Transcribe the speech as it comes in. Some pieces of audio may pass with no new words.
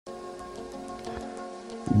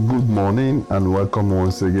Good morning and welcome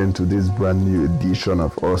once again to this brand new edition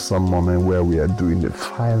of Awesome Moment, where we are doing the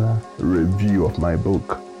final review of my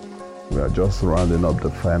book. We are just rounding up the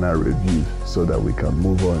final review so that we can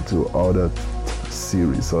move on to other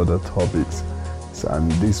series, other topics. And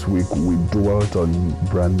this week we dwelt on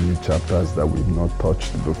brand new chapters that we've not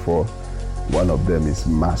touched before. One of them is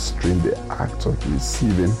mastering the act of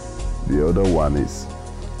receiving. The other one is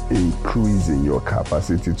increasing your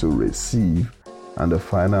capacity to receive. And the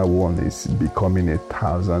final one is becoming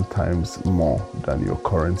 1,000 times more than your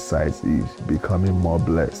current size is, becoming more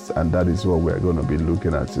blessed. And that is what we're going to be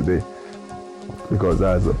looking at today, because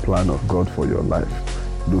that is the plan of God for your life.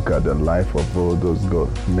 Look at the life of all those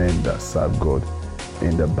men that serve God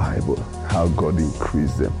in the Bible, how God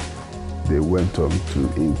increased them. They went on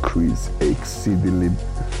to increase exceedingly,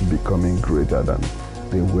 becoming greater than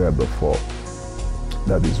they were before.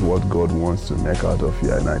 That is what God wants to make out of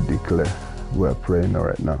you, and I declare, we're praying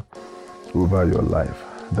right now over your life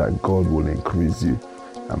that God will increase you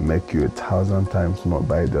and make you 1,000 times more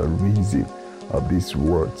by the reason of these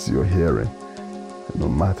words you're hearing. No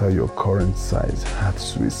matter your current size,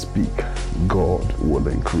 as we speak, God will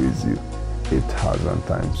increase you 1,000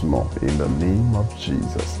 times more in the name of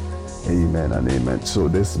Jesus. Amen and amen. So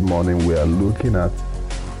this morning we are looking at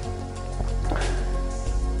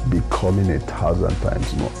becoming 1,000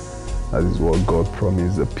 times more. That is what God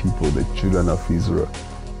promised the people, the children of Israel,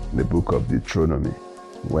 in the book of Deuteronomy,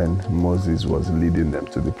 when Moses was leading them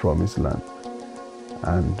to the promised land.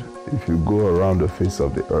 And if you go around the face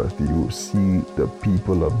of the earth, you will see the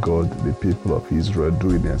people of God, the people of Israel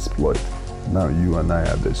doing the exploit. Now you and I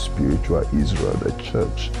are the spiritual Israel, the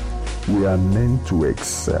church. We are meant to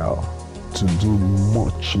excel, to do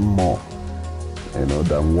much more,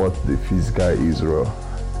 than what the physical Israel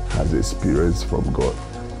has experienced from God.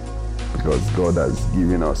 Because God has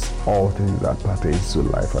given us all things that pertains to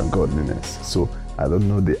life and godliness. So I don't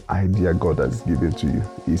know the idea God has given to you.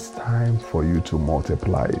 It's time for you to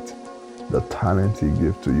multiply it. The talent He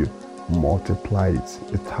gave to you, multiply it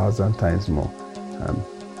 1,000 times more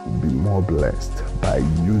and be more blessed by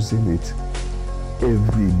using it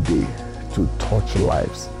every day to touch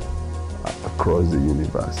lives across the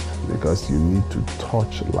universe. Because you need to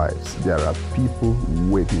touch lives. There are people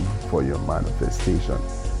waiting for your manifestation.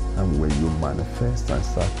 And when you manifest and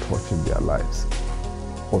start touching their lives,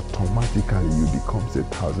 automatically you become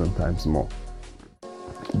 1,000 times more.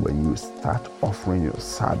 When you start offering your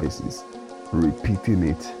services, repeating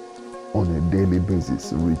it on a daily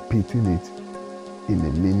basis, repeating it in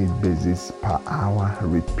a minute basis, per hour,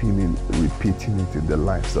 repeating it in the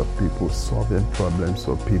lives of people, solving problems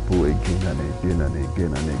for people again and again and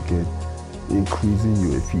again and again, increasing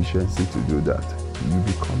your efficiency to do that, you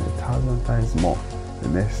become 1,000 times more. The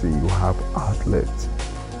next thing, you have outlets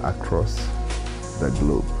across the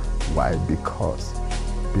globe. Why? Because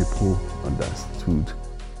people understood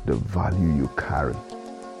the value you carry,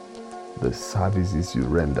 the services you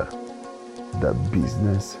render, the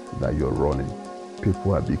business that you're running.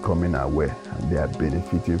 People are becoming aware and they are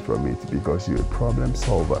benefiting from it because you're a problem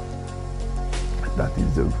solver. That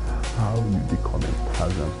is how you become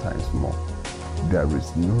 1,000 times more. There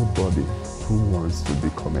is nobody who wants to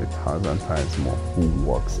become 1,000 times more who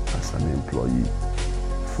works as an employee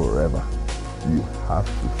forever. You have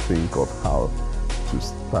to think of how to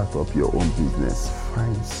start up your own business.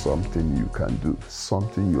 Find something you can do,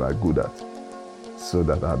 something you are good at, so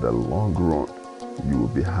that at the long run, you will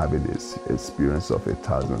be having this experience of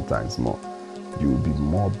 1,000 times more. You will be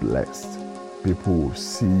more blessed. People will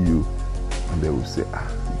see you and they will say,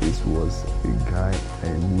 this was a guy I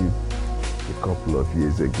knew a couple of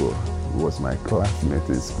years ago. He was my classmate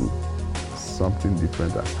in school. Something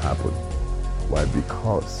different has happened. Why?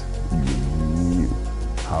 Because you knew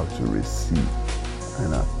how to receive.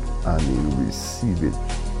 And in receiving,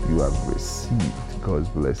 you have received God's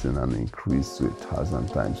blessing and increased to 1,000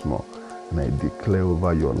 times more. And I declare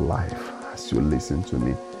over your life as you listen to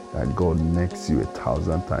me that God makes you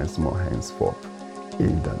 1,000 times more henceforth.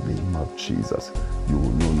 In the name of Jesus, you will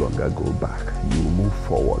no longer go back. You will move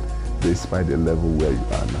forward. Despite the level where you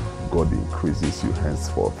are now, God increases you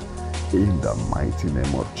henceforth. In the mighty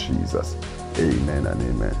name of Jesus. Amen and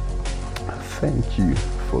amen. Thank you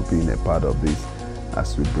for being a part of this.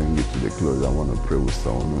 As we bring it to the close, I want to pray with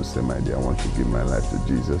someone who say, my dear, I want to give my life to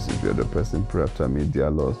Jesus. If you're the person, pray after me. Dear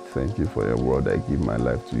Lord, thank you for your word. I give my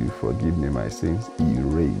life to you. Forgive me my sins.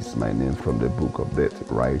 Erase my name from the book of death.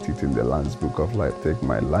 Write it in the Lamb's book of life. Take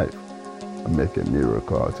my life and make a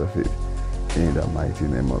miracle out of it. In the mighty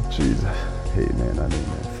name of Jesus. Amen and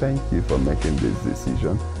amen. Thank you for making this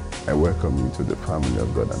decision. I welcome you to the family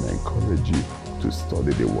of God and I encourage you to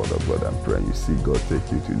study the Word of God and pray, and you see God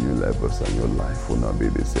take you to new levels, and your life will not be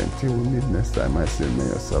the same. Till we meet next time, I say, may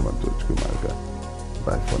your servant Ochkumaga